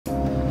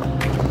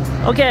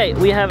Okay,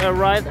 we have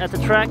arrived at the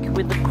track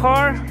with the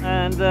car,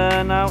 and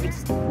now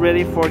it's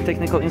ready for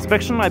technical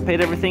inspection. I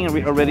paid everything and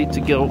we are ready to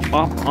go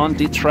up on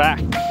the track.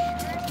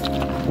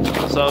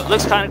 So it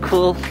looks kind of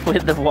cool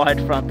with the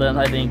wide front end,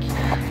 I think,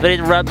 but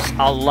it rubs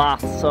a lot,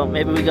 so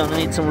maybe we're gonna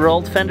need some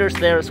rolled fenders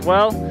there as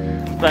well.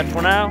 But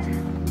for now,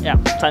 yeah,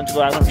 time to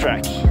go out on the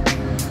track.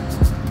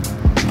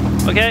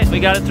 Okay, we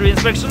got it through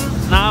inspection.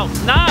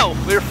 Now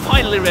we're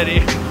finally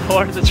ready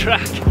for the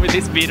track with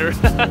this beater.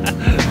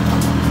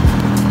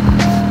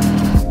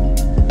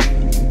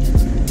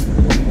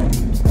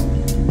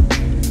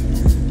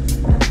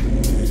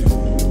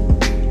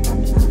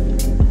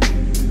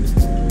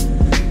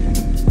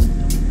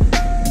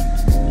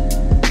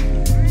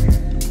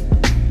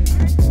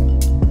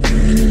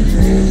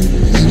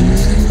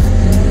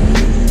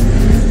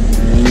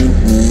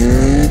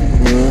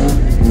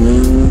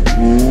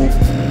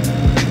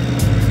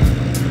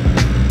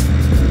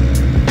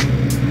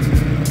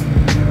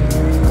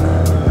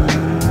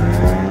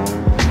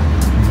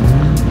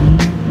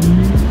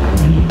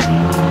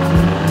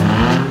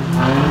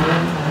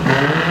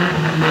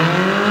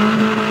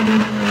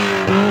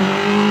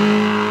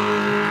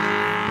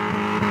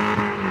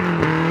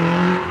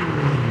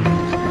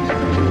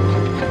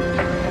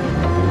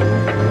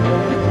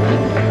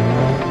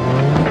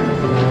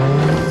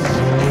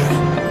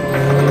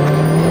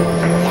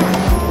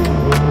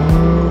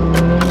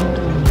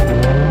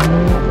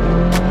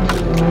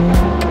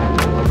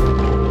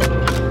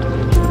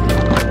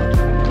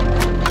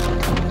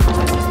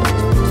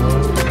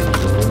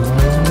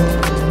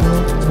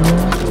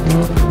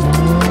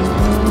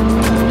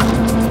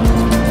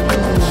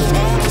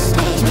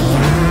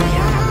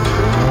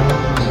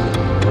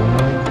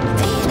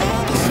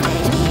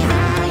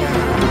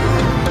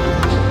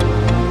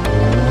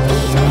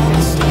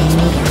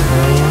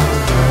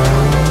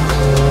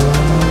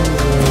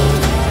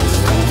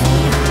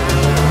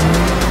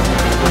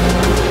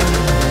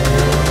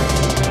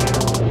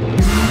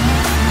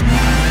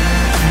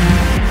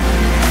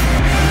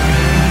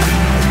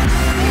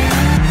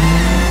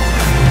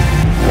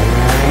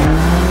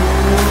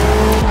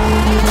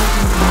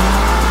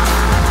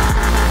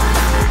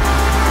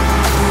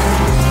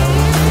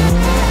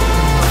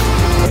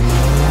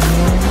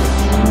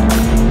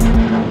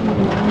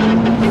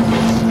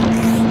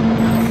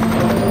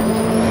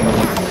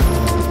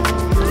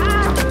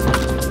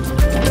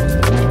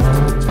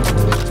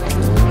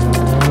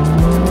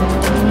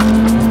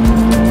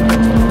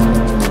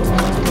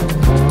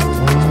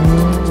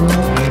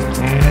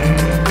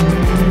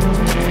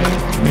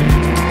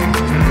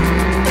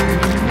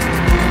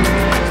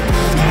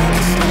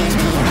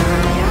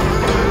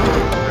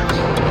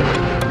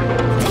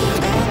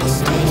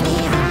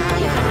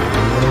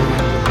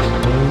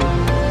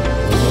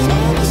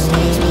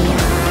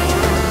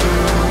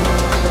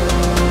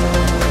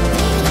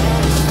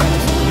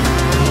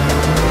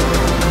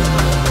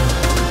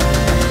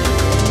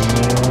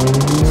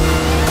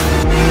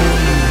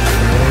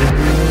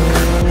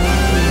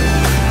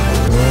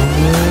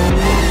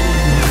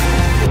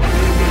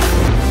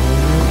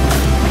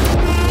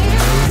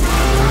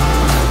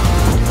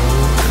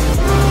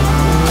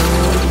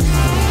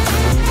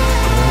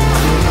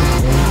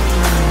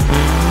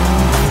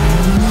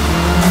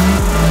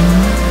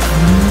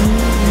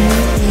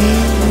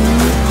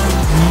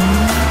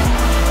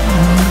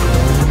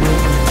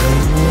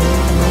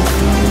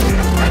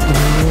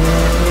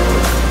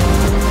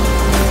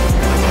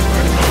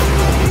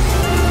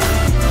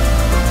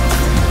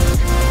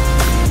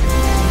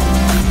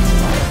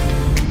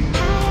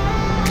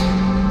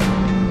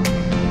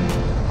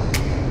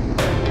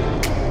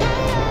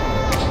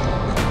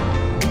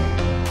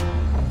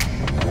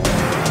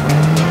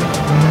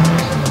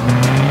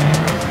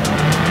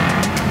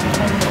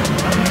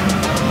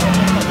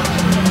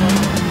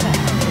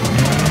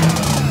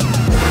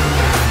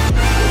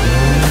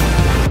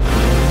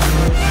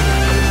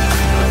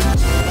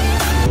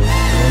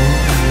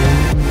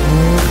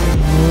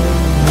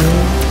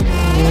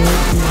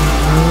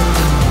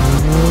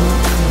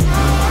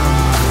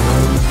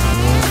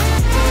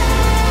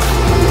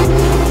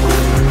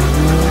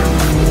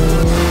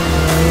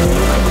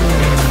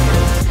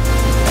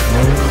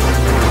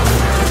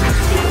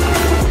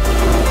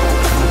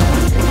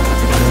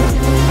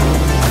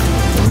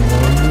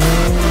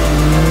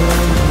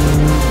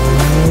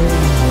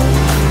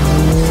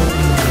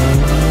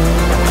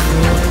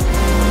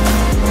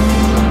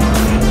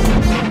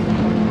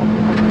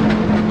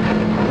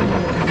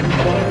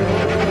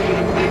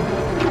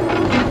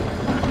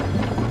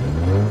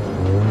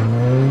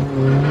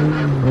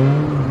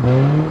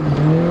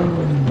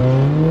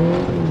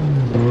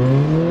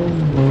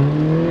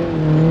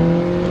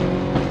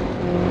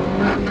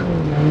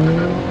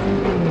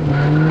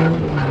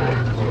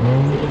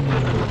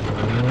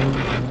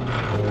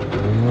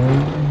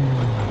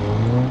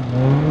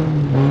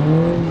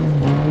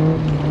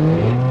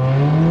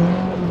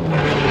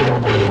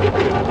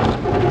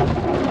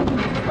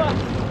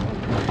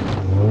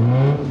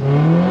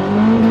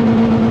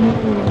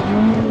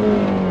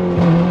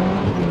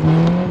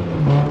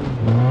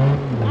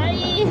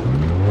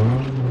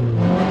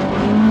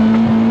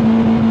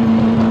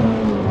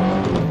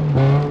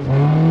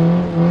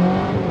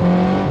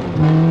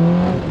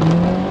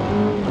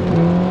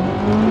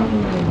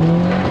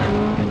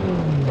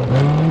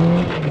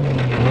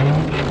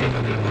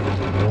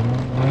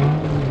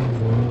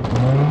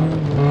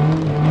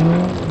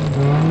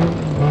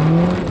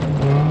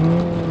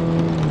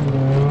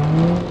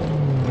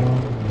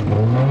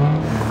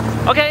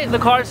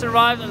 car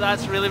survived, and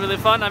that's really, really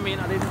fun. I mean,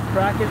 I didn't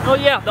crack it. Oh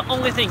yeah, the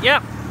only thing,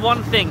 yeah,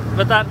 one thing,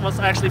 but that was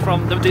actually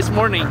from this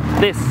morning.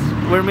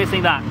 We're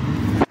missing that.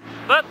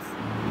 But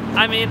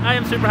I mean, I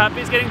am super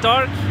happy. It's getting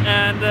dark,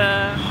 and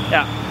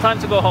yeah, time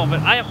to go home.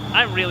 But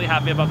I'm really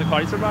happy about the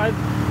car. It survived.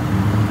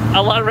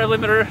 A lot of rev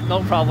limiter,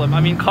 no problem.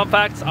 I mean,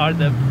 compacts are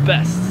the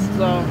best.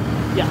 So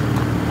yeah,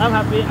 I'm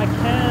happy. I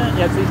can't.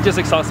 Yeah, it's just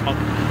exhaust smoke.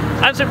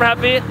 I'm super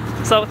happy.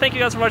 So thank you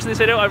guys for watching this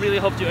video. I really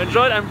hope you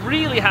enjoyed. I'm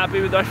really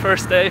happy with our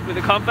first day with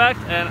the compact,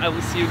 and I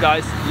will see you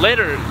guys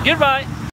later. Goodbye.